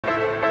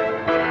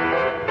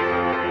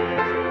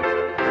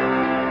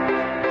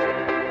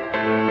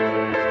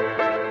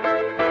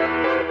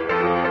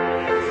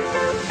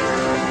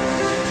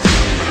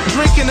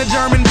a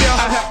German beer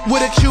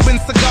with a Cuban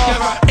cigar.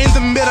 In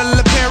the middle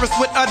of Paris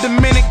with a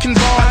Dominican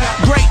bar.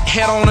 Great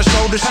head on her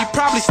shoulder, she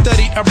probably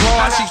studied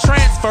abroad. She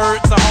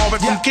transferred to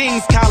Harvard from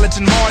King's College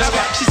in March.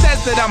 She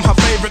says that I'm her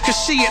favorite cause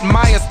she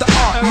admires the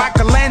art.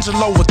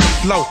 Michelangelo with the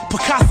flow,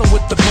 Picasso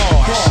with the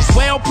bars. She's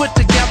well put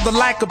together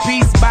like a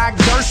piece by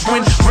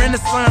Gershwin.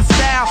 Renaissance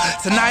style,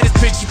 tonight is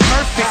picture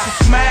perfect.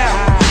 So smile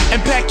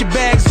and pack your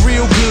bags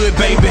real good,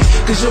 baby,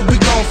 cause you'll be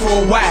gone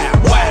for a while.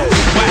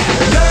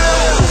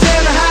 Girl,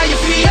 tell me how you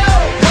feel.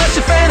 What's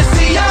your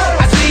fantasy?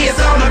 I see it's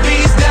on the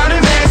beach down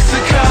in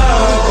Mexico.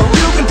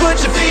 You can put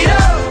your feet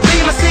up,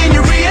 be my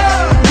senorita.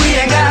 We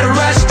ain't gotta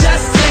rush,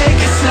 just take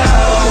it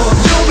slow.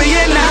 You'll be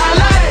in the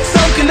highlight,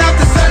 soaking up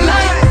the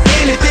sunlight.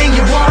 Anything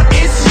you want,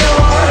 it's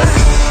yours.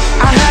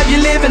 I'll have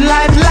you living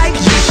life like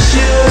you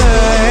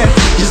should.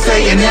 You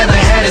say you never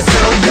had it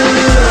so good.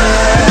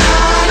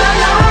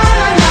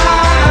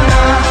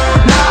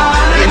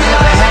 You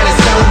never had it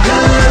so good.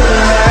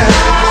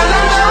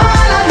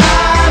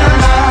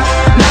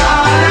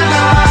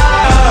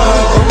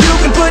 You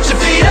can put your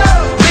feet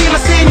up, be my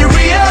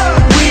senorita.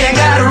 We ain't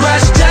gotta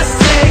rush, just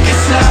take it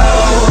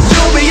slow.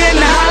 You'll be in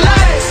the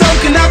highlight,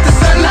 soaking up the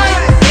sunlight.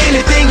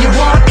 Anything you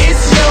want,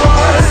 it's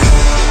yours.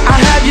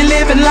 I'll have you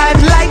living life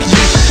like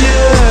you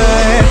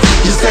should.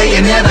 You say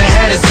you never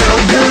had it so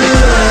good.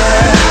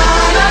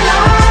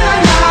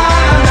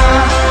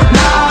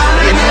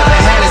 You never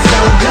had it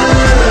so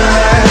good.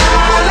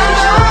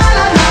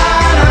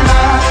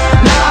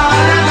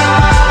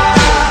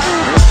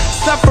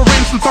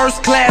 Suffering from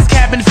first class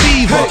cabin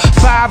fever.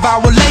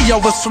 5-hour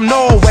layovers from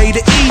Norway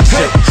to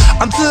Egypt.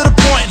 I'm to the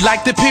point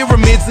like the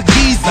pyramids of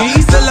Giza.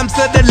 Still I'm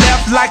to the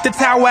left like the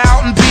tower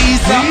out in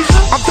Pisa.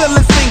 I'm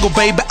feeling single,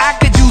 baby, I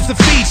could use a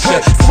feature.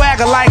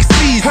 Swagger like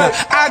Caesar,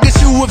 I'll get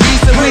you a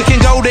visa. We can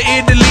go to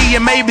Italy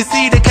and maybe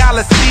see the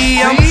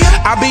Colosseum.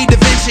 I'll be Da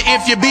Vinci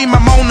if you be my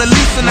Mona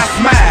Lisa. And I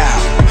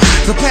smile,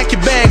 so pack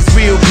your bags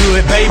real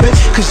good, baby,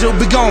 cause you'll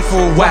be gone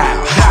for a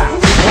while.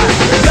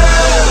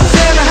 Girl,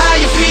 tell me how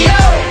you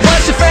feel.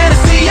 What's your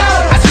fantasy?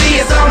 I see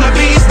it's on the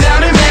beach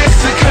down in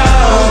Mexico.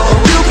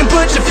 You can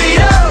put your feet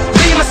up,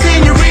 be my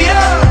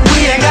senorita.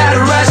 We ain't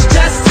gotta rush,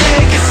 just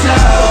take it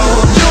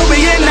slow. You'll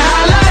be in the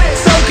highlight,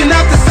 soaking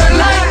up the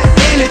sunlight.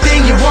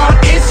 Anything you want,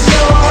 it's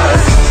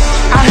yours.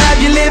 I'll have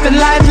you living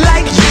life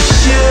like you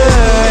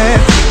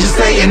should. You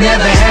say you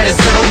never had it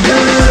so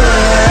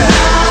good.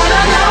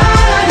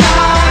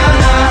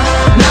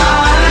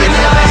 You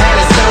never had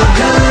it so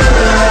good.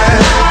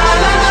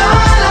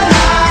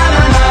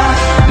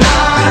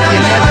 You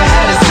never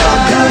had it so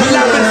good. Well,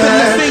 I've been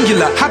feeling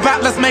singular, how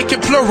about let's make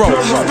it plural?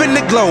 Spin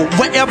the globe,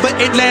 wherever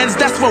it lands,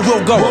 that's where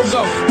we'll go.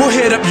 We'll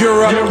hit up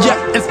Europe, yeah,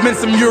 and spend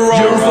some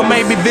euros. Or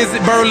maybe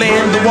visit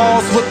Berlin, the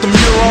walls with the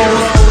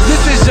murals.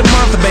 This is your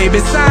month, baby,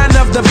 sign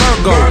of the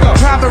Virgo.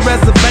 Private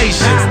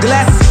reservations,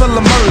 glasses full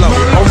of Merlot.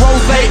 A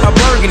rosé, a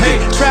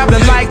burgundy,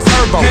 traveling like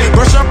turbo.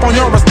 Brush up on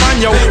your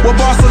Espanol, we're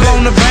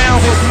Barcelona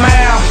bound, so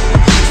smile.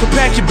 So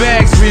pack your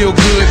bags real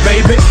good,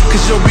 baby,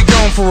 cause you'll be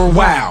gone for a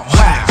while.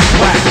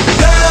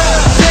 Girl,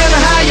 tell me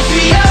how you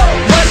feel.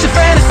 What's your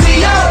fantasy?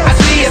 I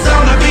see it's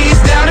on the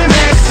beach down in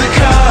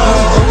Mexico.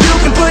 You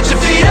can put your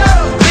feet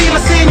up, be my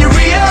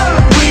senorita.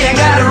 We ain't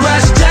gotta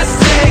rush, just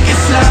take it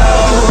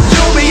slow.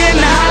 You'll be in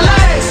the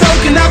highlight,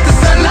 soaking up the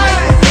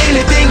sunlight.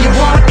 Anything you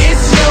want,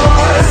 it's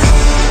yours.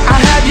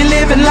 I'll have you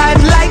living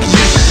life like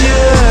you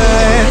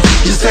should.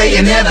 You say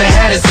you never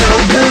had it so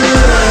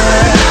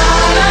good.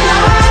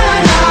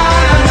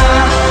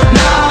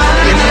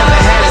 You never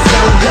had it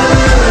so good.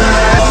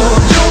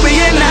 You'll be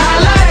in the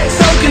highlight,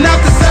 soaking up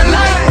the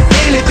sunlight.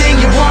 Anything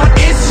you want,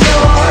 it's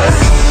yours.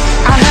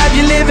 I'll have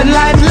you living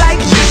life like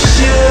you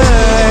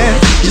should.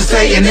 You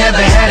say you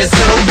never had it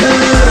so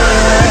good.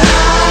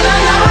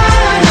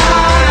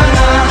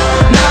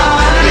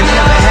 You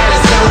never had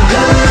it so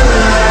good.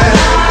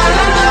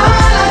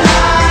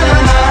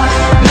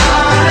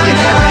 You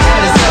never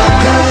had it so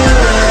good.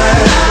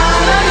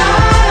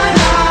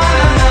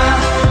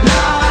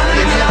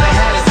 You never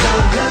had it so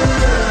good.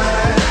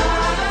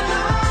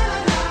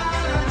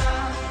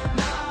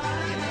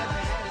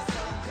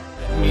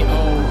 Me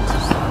old.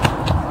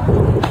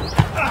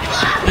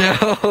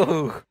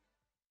 Yo.